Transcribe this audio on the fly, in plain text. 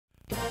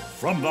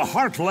From the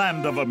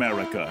heartland of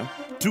America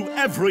to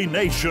every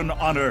nation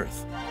on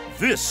earth,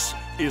 this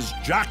is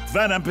Jack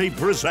Van Impe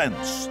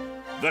Presents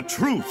The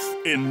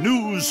Truth in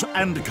News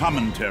and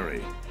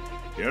Commentary.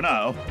 Here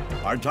now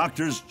are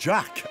Doctors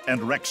Jack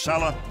and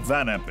Rexella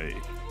Van Impe.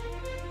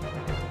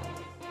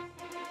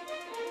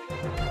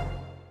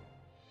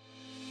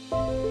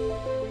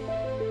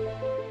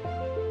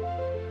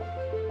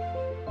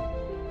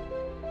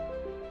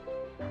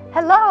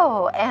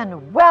 Hello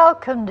and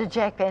welcome to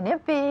Jack Van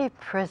Impe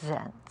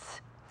Presents.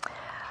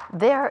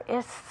 There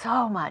is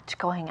so much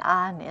going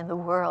on in the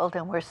world,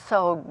 and we're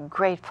so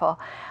grateful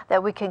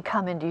that we can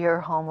come into your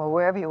home or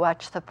wherever you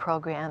watch the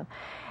program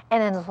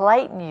and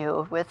enlighten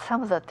you with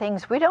some of the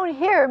things we don't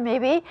hear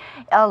maybe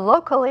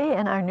locally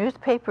in our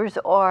newspapers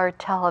or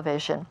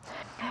television.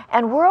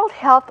 And World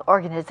Health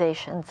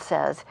Organization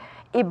says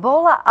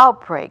Ebola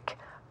outbreak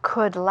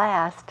could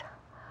last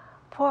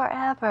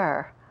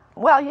forever.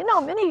 Well, you know,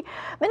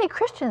 many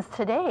Christians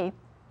today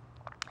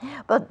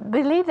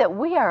believe that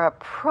we are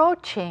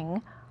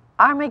approaching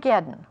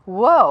Armageddon.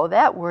 Whoa,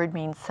 that word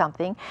means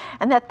something.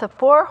 And that the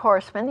four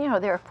horsemen, you know,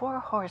 there are four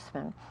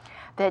horsemen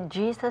that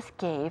Jesus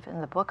gave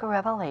in the book of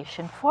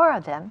Revelation, four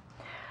of them,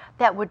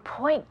 that would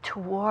point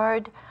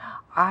toward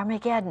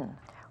Armageddon.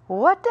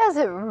 What does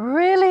it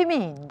really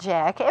mean,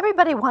 Jack?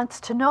 Everybody wants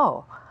to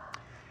know.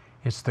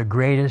 It's the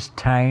greatest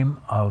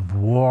time of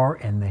war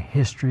in the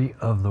history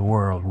of the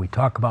world. We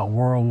talk about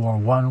World War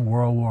I,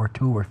 World War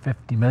II, where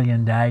 50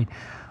 million died.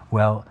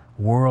 Well,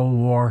 World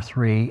War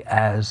III,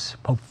 as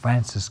Pope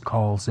Francis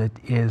calls it,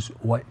 is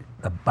what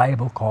the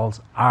Bible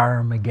calls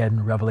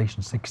Armageddon,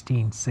 Revelation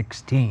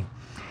 16:16.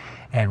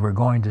 And we're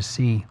going to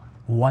see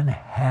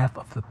 1/2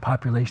 of the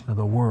population of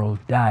the world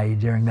die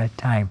during that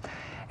time.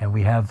 And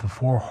we have the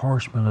four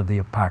horsemen of the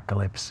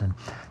apocalypse. And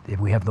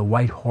we have the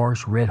white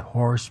horse, red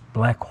horse,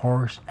 black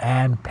horse,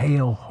 and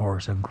pale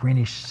horse, a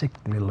greenish,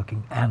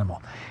 sickly-looking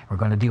animal. We're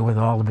going to deal with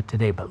all of it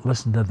today, but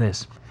listen to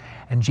this.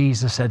 And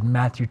Jesus said in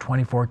Matthew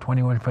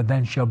 24:21, "For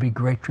then shall be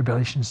great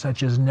tribulation,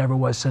 such as never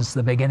was since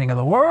the beginning of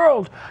the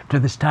world to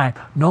this time,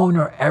 no,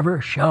 nor ever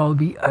shall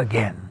be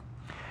again."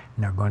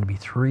 And there are going to be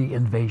 3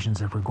 invasions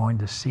that we're going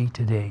to see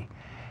today.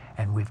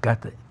 And we've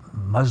got the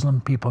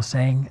Muslim people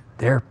saying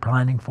they're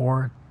planning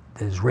for it.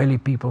 The Israeli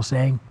people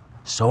saying,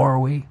 so are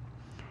we.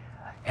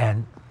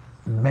 And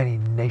many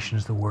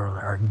nations of the world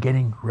are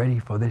getting ready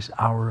for this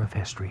hour of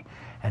history.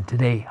 And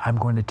today I'm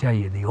going to tell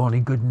you the only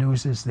good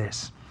news is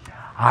this.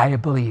 I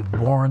believe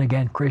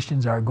born-again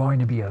Christians are going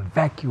to be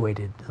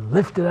evacuated and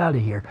lifted out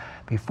of here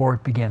before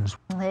it begins.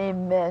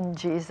 Amen,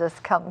 Jesus,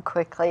 come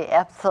quickly,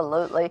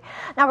 absolutely.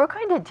 Now we're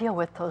going to deal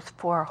with those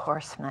four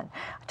horsemen.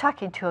 I'm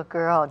talking to a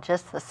girl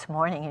just this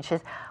morning, and she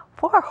says,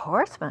 4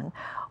 horsemen?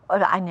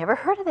 I never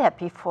heard of that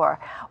before.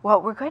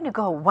 Well, we're going to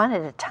go one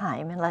at a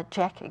time and let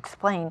Jack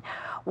explain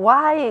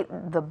why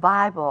the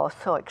Bible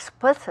so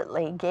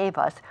explicitly gave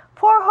us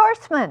 4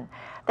 horsemen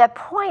that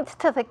points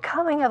to the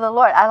coming of the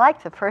Lord. I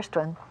like the first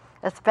one,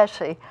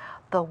 especially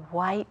the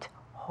white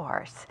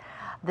horse.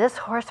 This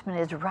horseman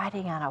is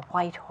riding on a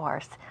white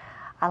horse.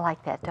 I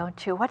like that,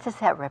 don't you? What does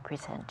that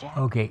represent, Jack?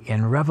 Okay,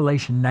 in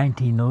Revelation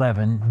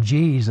 19:11,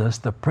 Jesus,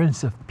 the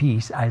Prince of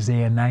Peace,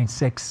 Isaiah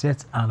 9:6,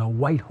 sits on a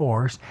white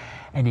horse,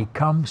 and he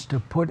comes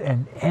to put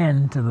an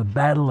end to the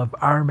battle of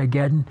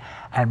Armageddon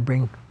and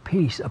bring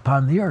peace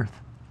upon the earth.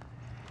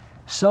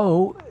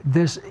 So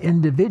this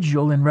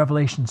individual in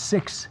Revelation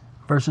 6,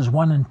 verses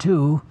 1 and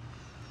 2,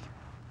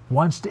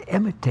 wants to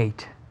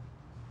imitate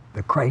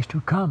the Christ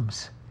who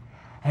comes.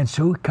 And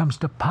so he comes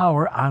to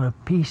power on a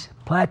peace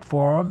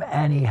platform,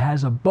 and he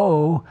has a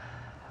bow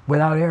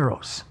without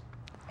arrows.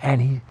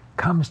 And he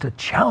comes to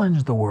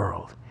challenge the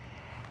world.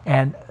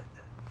 And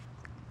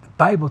the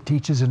Bible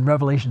teaches in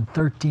Revelation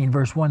 13,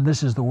 verse 1,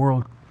 this is the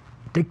world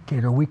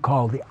dictator we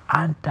call the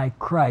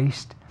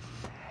Antichrist.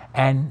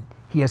 And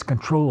he has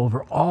control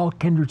over all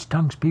kindreds,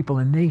 tongues, people,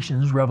 and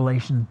nations,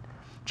 Revelation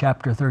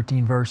chapter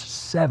 13, verse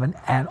 7.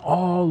 And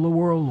all the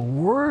world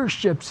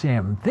worships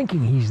him,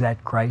 thinking he's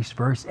that Christ,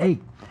 verse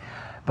 8.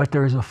 But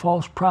there is a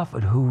false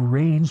prophet who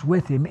reigns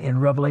with him in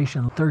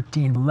Revelation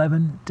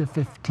 13:11 to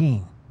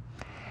 15.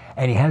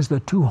 And he has the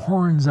 2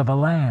 horns of a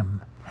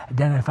lamb,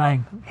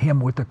 identifying him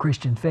with the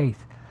Christian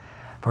faith.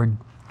 For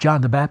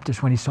John the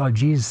Baptist, when he saw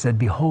Jesus, said,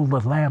 "Behold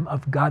the Lamb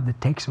of God that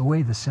takes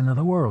away the sin of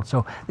the world."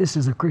 So this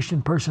is a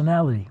Christian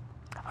personality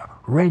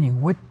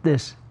reigning with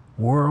this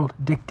world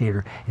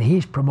dictator. And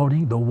he's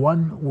promoting the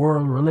one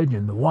world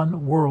religion, the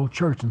one world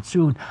church. And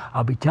soon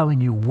I'll be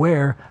telling you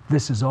where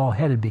this is all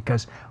headed,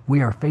 because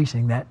we are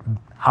facing that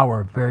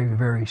hour very,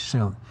 very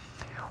soon.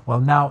 Well,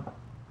 now,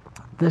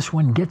 this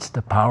one gets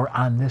the power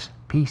on this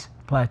peace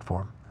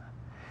platform.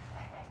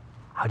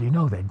 How do you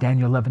know that?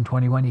 Daniel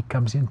 11:21, he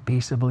comes in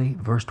peaceably.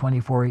 Verse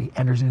 24, he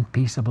enters in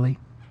peaceably.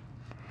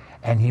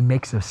 And he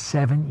makes a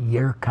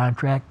 7-year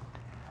contract.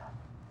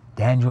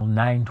 Daniel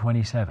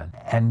 9:27,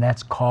 and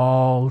that's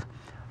called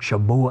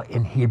Shabuah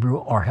in Hebrew,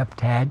 or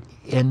Heptad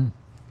in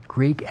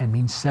Greek, and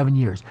means 7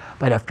 years.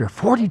 But after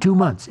 42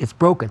 months, it's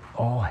broken.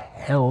 All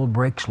hell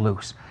breaks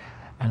loose.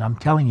 And I'm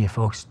telling you,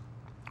 folks,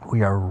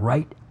 we are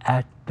right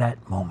at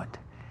that moment.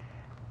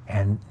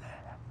 And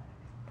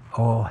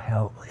all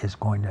hell is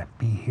going to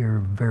be here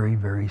very,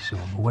 very soon.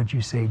 What'd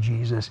you say,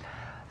 Jesus?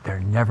 There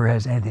never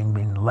has anything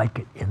been like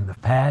it in the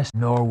past,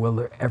 nor will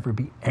there ever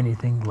be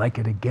anything like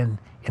it again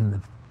in the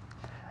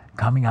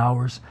coming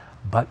hours.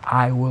 But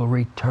I will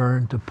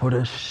return to put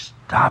a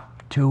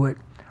stop to it.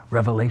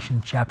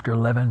 Revelation chapter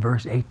 11,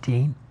 verse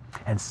 18.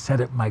 And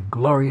set up my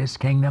glorious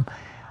kingdom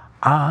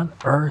on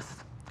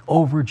earth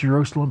over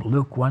Jerusalem.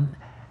 Luke 1,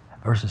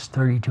 verses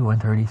 32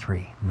 and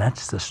 33. And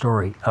that's the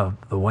story of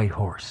the white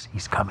horse.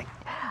 He's coming.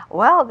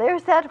 Well,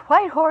 there's that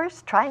white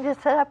horse trying to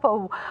set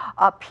up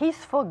a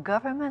peaceful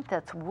government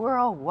that's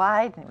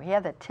worldwide, and we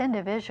have the 10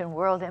 division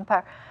world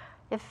empire.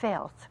 It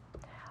fails.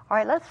 All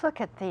right, let's look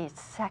at the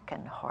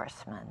second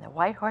horseman. The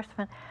white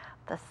horseman,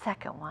 the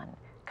second one,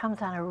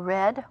 comes on a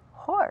red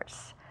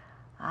horse.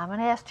 I'm going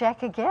to ask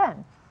Jack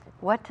again,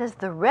 what does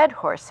the red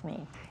horse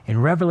mean? In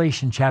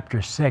Revelation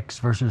chapter 6,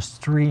 verses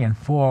 3 and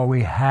 4,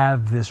 we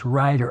have this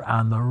rider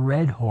on the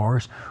red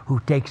horse who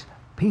takes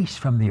peace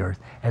from the earth.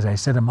 As I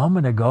said a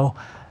moment ago,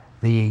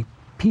 the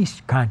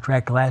peace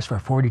contract lasts for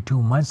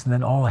 42 months, and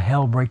then all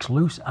hell breaks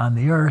loose on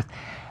the earth.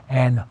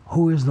 And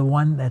who is the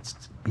one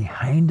that's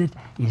behind it?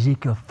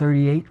 Ezekiel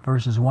 38,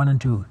 verses 1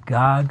 and 2.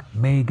 Gog,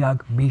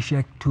 Magog,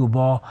 Meshach,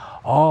 Tubal,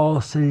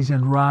 all cities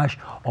in Rosh,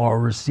 or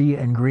Russia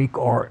in Greek,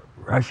 or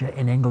Russia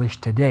in English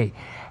today.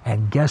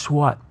 And guess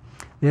what?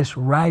 This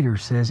rider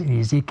says in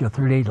Ezekiel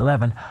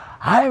 38:11,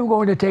 I am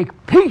going to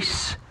take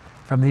peace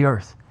from the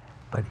earth.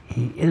 But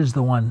he is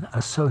the one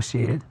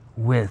associated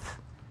with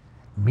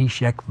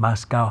Meshach,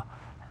 Moscow,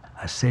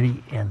 a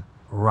city in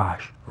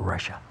Rosh,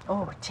 Russia.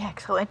 Oh, Jack,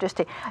 so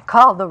interesting.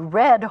 Called the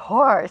red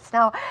horse.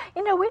 Now,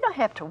 you know, we don't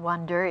have to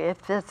wonder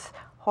if this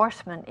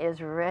horseman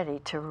is ready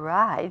to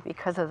ride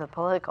because of the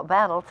political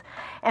battles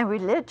and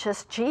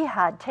religious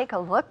jihad. Take a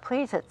look,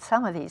 please, at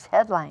some of these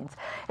headlines.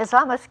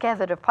 Islamists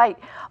gather to fight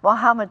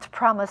Muhammad's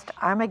promised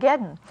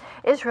Armageddon.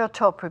 Israel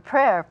told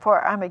prepare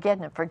for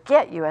Armageddon and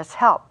forget U.S.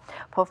 help.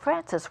 Pope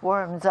Francis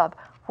warms up,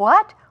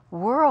 what?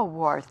 World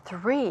War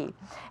III.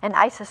 And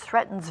ISIS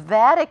threatens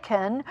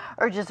Vatican,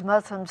 urges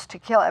Muslims to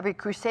kill every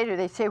crusader.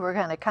 They say we're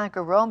going to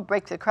conquer Rome,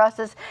 break the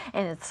crosses,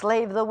 and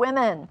enslave the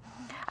women.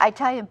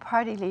 Italian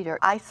party leader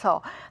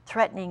ISIL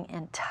threatening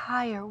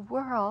entire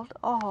world.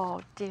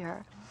 Oh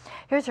dear.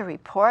 Here's a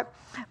report.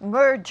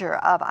 Merger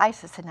of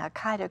ISIS and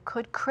Al-Qaeda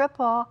could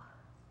cripple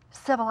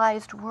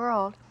civilized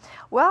world.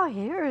 Well,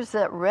 here's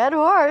that red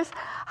horse.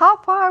 How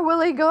far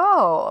will he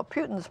go?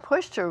 Putin's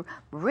push to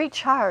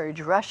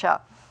recharge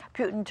Russia.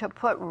 Putin to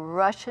put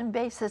Russian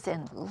bases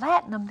in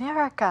Latin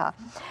America,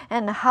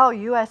 and how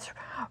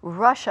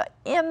U.S.-Russia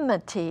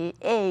enmity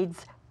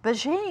aids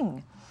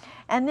Beijing.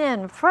 And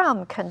then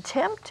from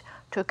contempt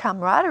to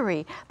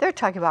camaraderie, they're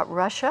talking about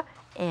Russia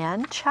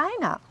and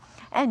China.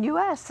 And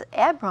U.S.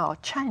 Admiral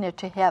China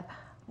to have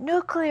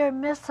nuclear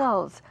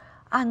missiles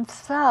on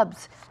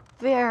subs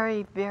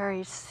very,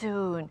 very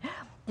soon.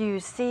 Do you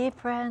see,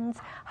 friends,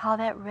 how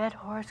that red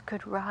horse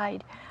could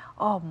ride?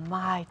 Oh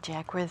my,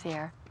 Jack, we're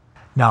there.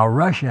 Now,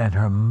 Russia and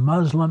her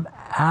Muslim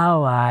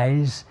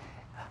allies,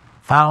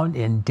 found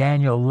in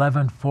Daniel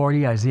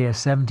 11:40, Isaiah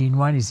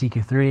 17:1,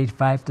 Ezekiel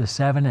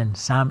 38:5-7, and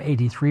Psalm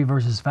 83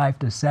 verses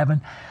 5-7,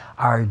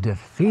 are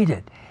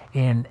defeated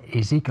in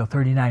Ezekiel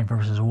 39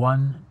 verses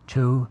 1,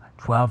 2,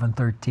 12, and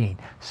 13.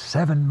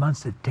 7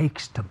 months it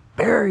takes to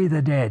bury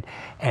the dead,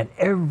 and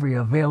every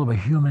available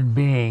human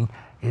being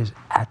is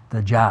at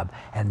the job.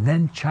 And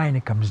then China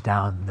comes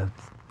down, the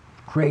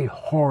great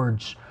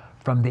hordes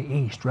from the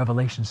east,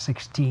 Revelation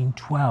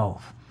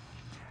 16:12.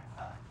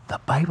 The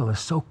Bible is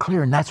so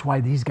clear, and that's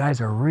why these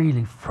guys are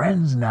really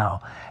friends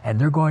now. And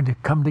they're going to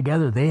come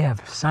together. They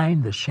have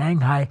signed the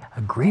Shanghai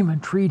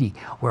Agreement Treaty,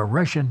 where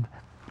Russia and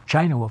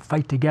China will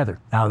fight together.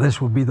 Now,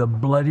 this will be the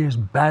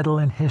bloodiest battle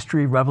in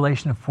history.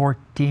 Revelation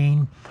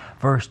 14,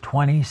 verse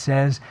 20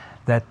 says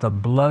that the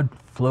blood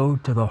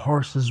flowed to the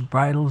horses'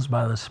 bridles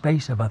by the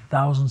space of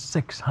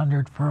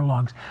 1,600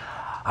 furlongs.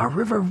 A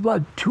river of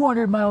blood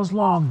 200 miles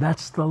long.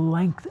 That's the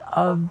length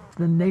of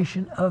the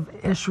nation of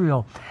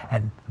Israel.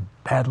 And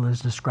battle is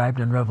described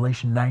in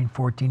Revelation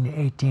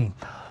 9:14-18.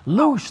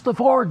 Loose the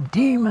 4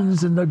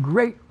 demons in the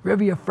great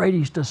river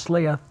Euphrates to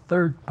slay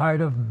 1/3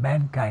 part of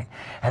mankind.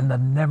 And the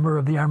number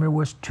of the army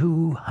was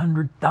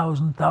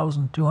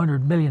 200,000,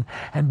 200 million.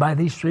 And by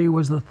these 3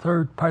 was the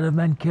 1/3 part of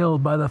men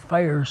killed by the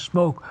fire,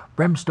 smoke,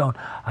 brimstone,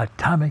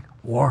 atomic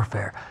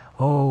warfare.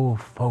 Oh,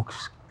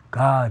 folks,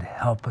 God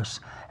help us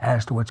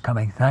as to what's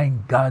coming.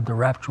 Thank God the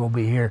rapture will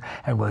be here,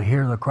 and we'll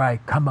hear the cry,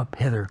 come up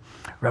hither.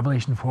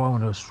 Revelation 4,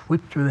 when it'll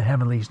sweep through the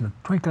heavenlies in the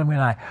twinkling of an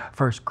eye.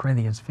 1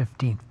 Corinthians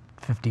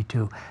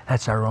 15:52.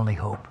 That's our only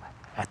hope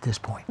at this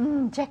point.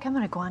 Jack, I'm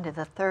going to go on to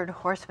the third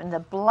horseman, the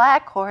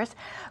black horse,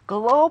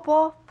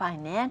 global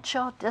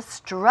financial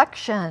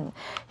destruction.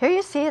 Here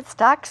you see it,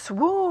 stocks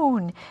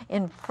swoon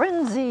in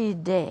frenzy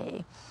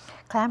day.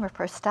 Clamor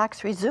for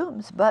stocks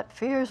resumes, but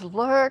fears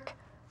lurk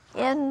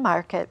in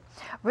market.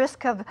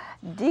 Risk of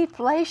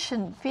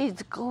deflation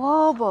feeds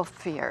global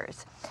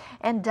fears,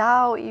 and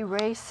Dow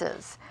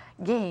erases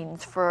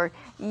gains for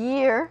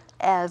year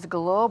as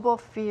global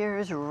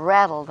fears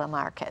rattle the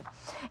market.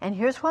 And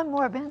here's one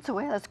more.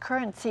 Venezuela's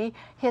currency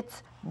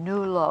hits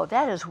new low.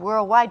 That is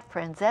worldwide,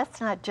 friends.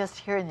 That's not just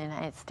here in the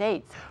United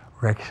States.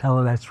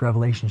 Rexella, that's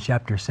Revelation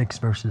chapter 6,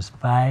 verses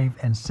 5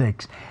 and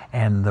 6.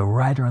 And the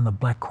rider on the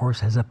black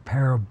horse has a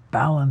pair of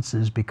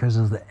balances because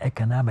of the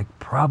economic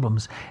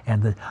problems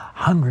and the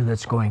hunger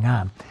that's going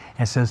on.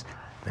 And it says,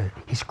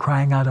 he's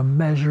crying out a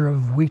measure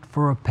of wheat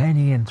for a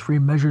penny and 3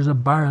 measures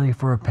of barley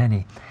for a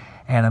penny.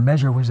 And a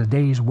measure was a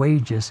day's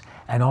wages,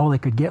 and all they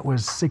could get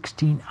was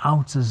 16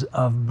 ounces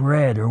of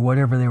bread or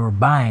whatever they were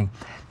buying.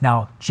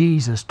 Now,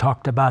 Jesus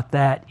talked about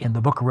that in the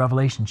book of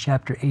Revelation,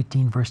 chapter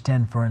 18, verse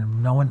 10, for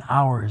in no 1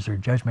 hour is her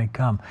judgment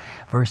come.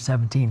 Verse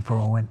 17, for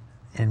when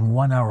in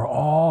 1 hour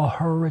all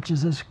her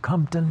riches has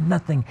come to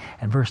nothing.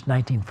 And verse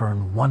 19, for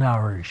in 1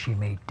 hour is she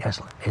made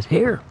desolate. It's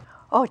here.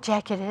 Oh,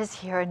 Jack, it is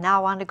here. And now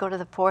I want to go to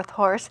the 4th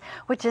horse,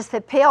 which is the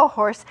pale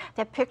horse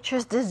that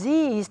pictures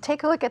disease.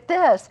 Take a look at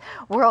this.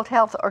 World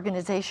Health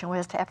Organization,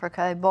 West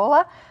Africa,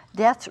 Ebola.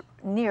 Deaths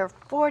near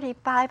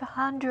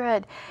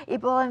 4,500.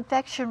 Ebola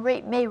infection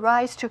rate may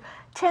rise to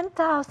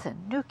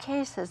 10,000 new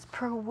cases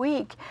per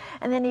week.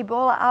 And then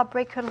Ebola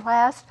outbreak could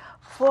last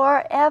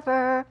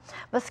forever.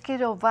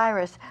 Mosquito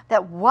virus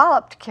that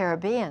walloped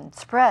Caribbean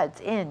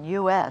spreads in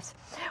U.S.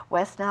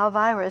 West Nile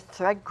virus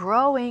threat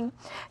growing.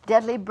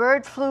 Deadly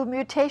bird flu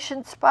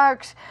mutation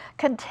sparks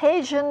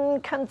contagion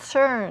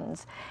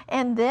concerns.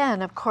 And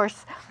then, of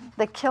course,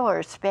 the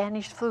killer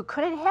Spanish flu.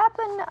 Could it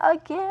happen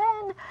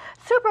again?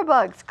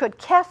 Superbugs could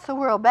cast the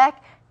world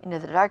back into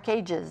the dark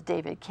ages,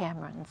 David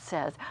Cameron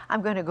says.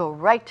 I'm going to go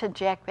right to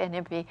Jack Van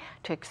Impe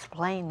to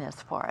explain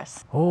this for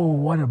us. Oh,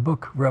 what a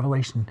book,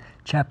 Revelation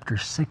chapter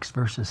 6,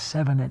 verses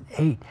 7 and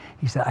 8.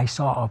 He said, I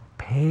saw a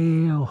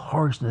pale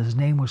horse, and his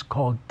name was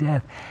called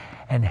Death,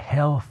 and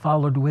hell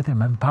followed with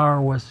him, and power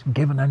was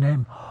given unto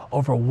him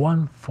over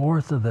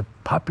 1/4 of the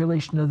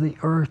population of the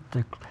earth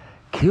to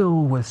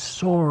kill with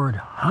sword,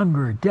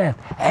 hunger, death,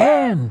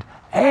 and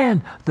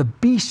the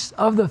beasts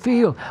of the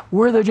field.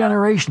 We're the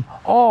generation.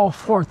 All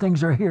 4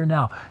 things are here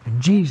now, and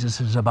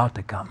Jesus is about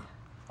to come.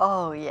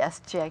 Oh,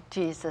 yes, Jack,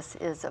 Jesus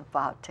is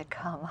about to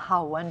come.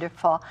 How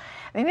wonderful.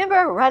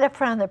 Remember, right up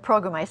front of the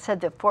program, I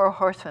said the 4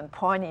 horsemen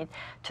pointing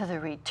to the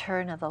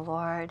return of the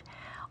Lord.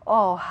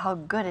 Oh, how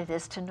good it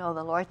is to know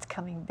the Lord's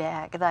coming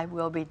back. Thy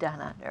will be done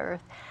on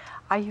earth.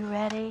 Are you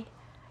ready?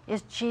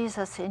 Is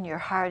Jesus in your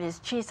heart? Is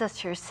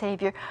Jesus your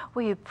Savior?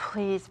 Will you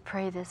please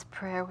pray this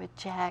prayer with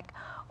Jack,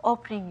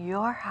 opening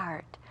your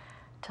heart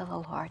to the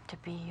Lord to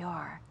be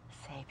your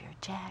Savior?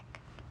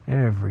 Jack.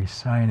 Every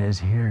sign is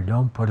here.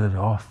 Don't put it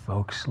off,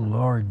 folks.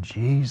 Lord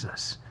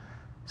Jesus,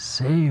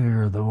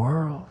 Savior of the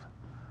world,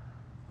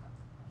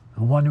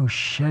 the one who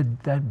shed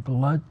that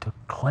blood to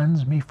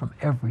cleanse me from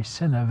every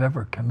sin I've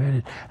ever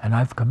committed. And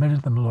I've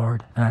committed them,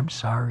 Lord, and I'm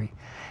sorry.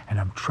 And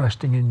I'm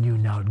trusting in you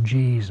now.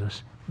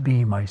 Jesus,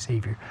 be my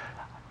Savior.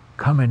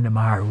 Come into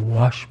my heart.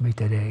 Wash me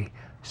today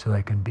so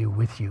I can be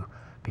with you,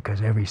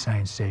 because every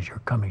sign says you're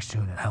coming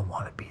soon, and I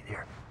want to be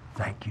there.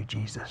 Thank you,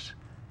 Jesus,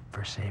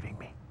 for saving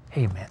me.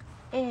 Amen.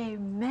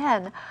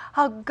 Amen.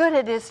 How good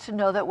it is to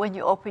know that when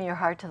you open your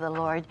heart to the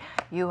Lord,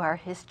 you are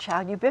His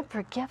child. You've been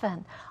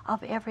forgiven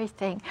of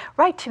everything.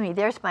 Write to me.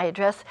 There's my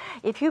address.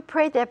 If you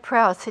prayed that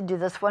prayer, I'll send you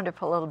this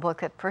wonderful little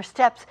booklet, First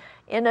Steps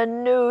in a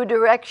New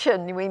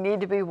Direction. We need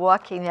to be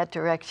walking that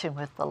direction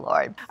with the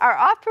Lord. Our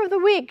offer of the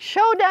week,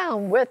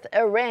 Showdown with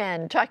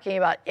Iran, talking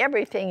about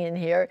everything in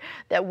here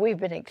that we've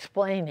been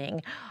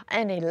explaining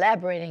and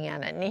elaborating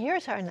on it. And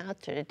here's our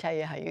announcer to tell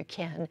you how you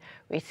can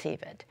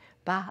receive it.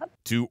 Bob?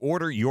 To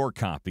order your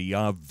copy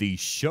of the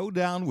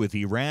Showdown with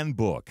Iran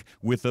book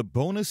with a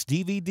bonus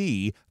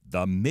DVD,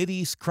 The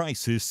Mideast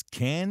Crisis,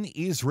 Can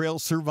Israel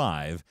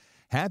Survive?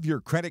 Have your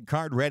credit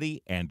card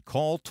ready and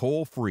call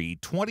toll-free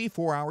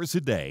 24 hours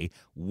a day,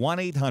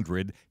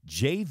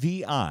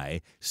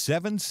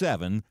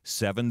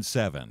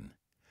 1-800-JVI-7777.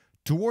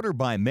 To order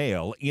by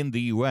mail in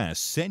the U.S.,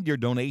 send your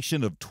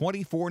donation of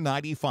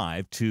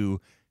 $24.95 to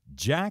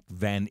Jack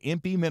Van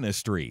Impe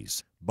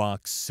Ministries,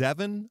 Box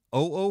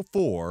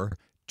 7004,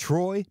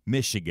 Troy,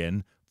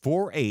 Michigan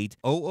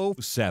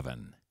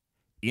 48007.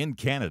 In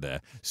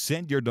Canada,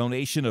 send your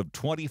donation of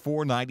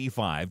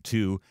 $24.95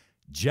 to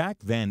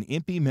Jack Van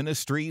Impe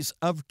Ministries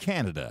of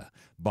Canada,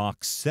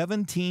 Box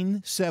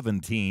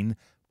 1717,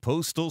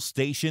 Postal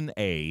Station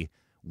A,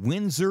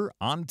 Windsor,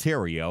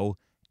 Ontario,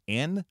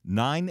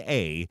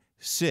 N9A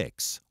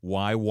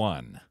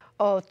 6Y1.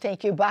 Oh,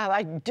 thank you, Bob.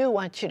 I do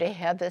want you to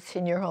have this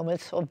in your home.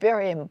 It's so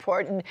very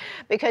important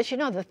because, you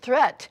know, the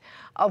threat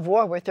of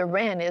war with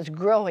Iran is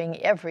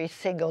growing every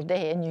single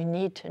day, and you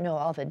need to know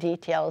all the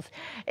details.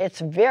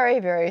 It's very,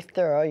 very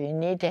thorough. You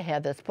need to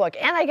have this book.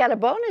 And I got a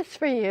bonus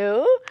for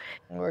you.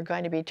 We're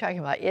going to be talking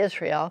about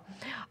Israel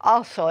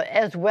also,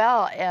 as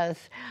well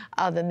as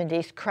the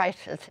Mideast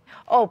crisis.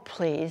 Oh,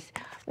 please,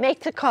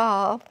 make the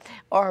call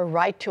or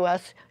write to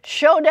us,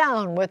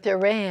 Showdown with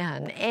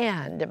Iran.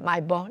 And my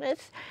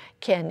bonus,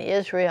 Can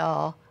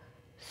Israel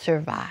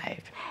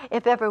Survive?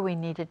 If ever we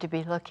needed to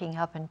be looking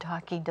up and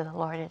talking to the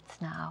Lord,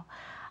 it's now.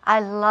 I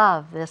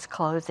love this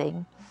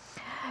closing.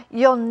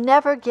 You'll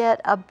never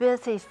get a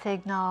busy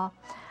signal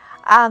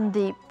on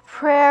the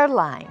prayer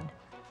line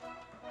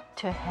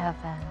to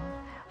heaven.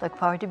 Look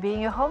forward to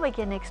being your home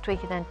again next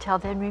week. And until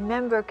then,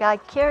 remember, God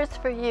cares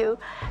for you.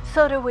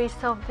 So do we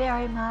so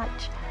very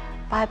much.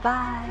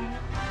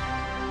 Bye-bye.